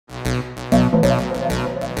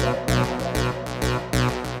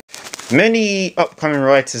Many upcoming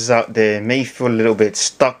writers out there may feel a little bit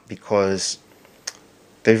stuck because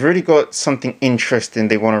they've really got something interesting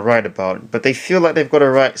they want to write about, but they feel like they've got to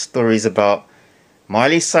write stories about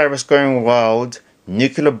Miley Cyrus going wild,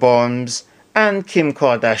 nuclear bombs, and Kim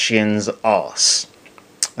Kardashian's arse.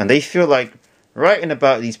 And they feel like writing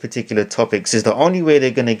about these particular topics is the only way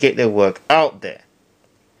they're going to get their work out there.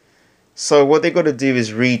 So what they've got to do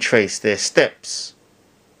is retrace their steps.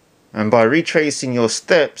 And by retracing your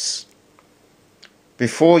steps,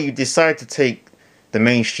 before you decide to take the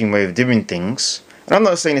mainstream way of doing things, and I'm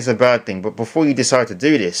not saying it's a bad thing, but before you decide to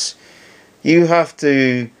do this, you have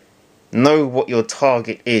to know what your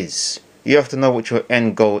target is. You have to know what your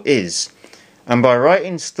end goal is. And by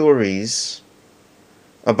writing stories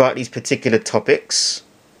about these particular topics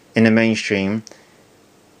in the mainstream,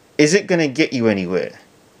 is it going to get you anywhere?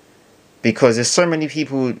 Because there's so many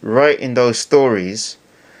people writing those stories,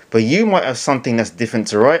 but you might have something that's different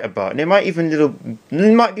to write about, and it might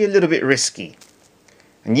be a little bit risky,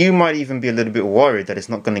 and you might even be a little bit worried that it's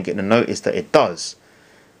not going to get the notice that it does.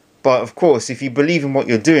 But of course, if you believe in what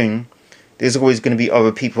you're doing, there's always going to be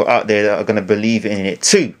other people out there that are going to believe in it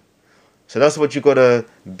too. So that's what you've got to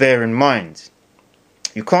bear in mind.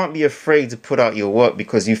 You can't be afraid to put out your work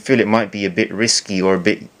because you feel it might be a bit risky or a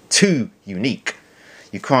bit too unique.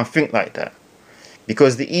 You can't think like that.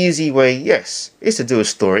 Because the easy way, yes, is to do a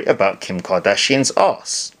story about Kim Kardashian's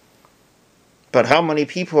arse. But how many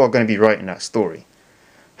people are going to be writing that story?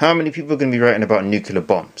 How many people are going to be writing about nuclear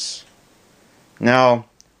bombs? Now,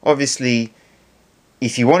 obviously,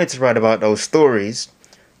 if you wanted to write about those stories,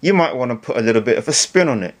 you might want to put a little bit of a spin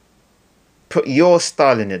on it. Put your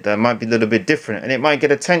style in it that might be a little bit different, and it might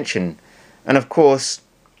get attention. And of course,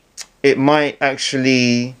 it might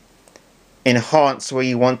actually enhance where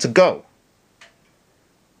you want to go.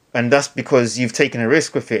 And that's because you've taken a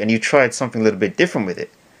risk with it and you tried something a little bit different with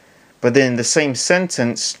it. But then in the same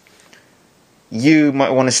sentence, you might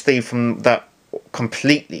want to stay from that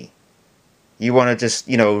completely. You want to just,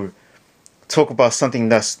 talk about something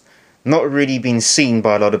that's not really been seen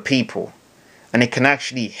by a lot of people. And it can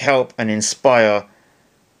actually help and inspire,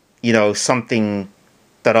 something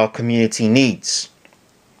that our community needs.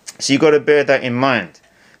 So you got to bear that in mind.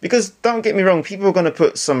 Because don't get me wrong, people are going to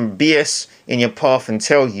put some BS in your path and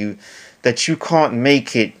tell you that you can't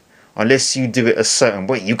make it unless you do it a certain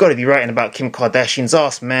way. You've got to be writing about Kim Kardashian's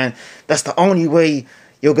ass, man. That's the only way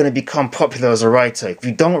you're going to become popular as a writer. If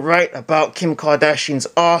you don't write about Kim Kardashian's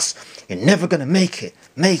ass, you're never going to make it.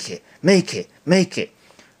 Make it.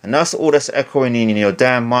 And that's all that's echoing in your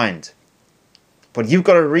damn mind. But you've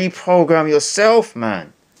got to reprogram yourself,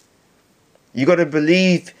 man. You got to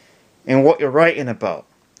believe in what you're writing about.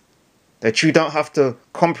 That you don't have to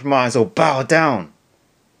compromise or bow down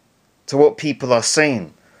to what people are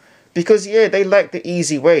saying. Because, yeah, they like the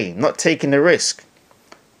easy way, not taking the risk.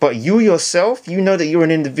 But you yourself, you know that you're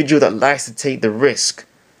an individual that likes to take the risk.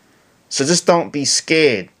 So just don't be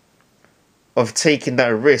scared of taking that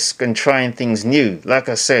risk and trying things new. Like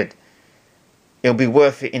I said, it'll be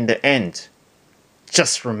worth it in the end.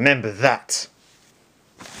 Just remember that.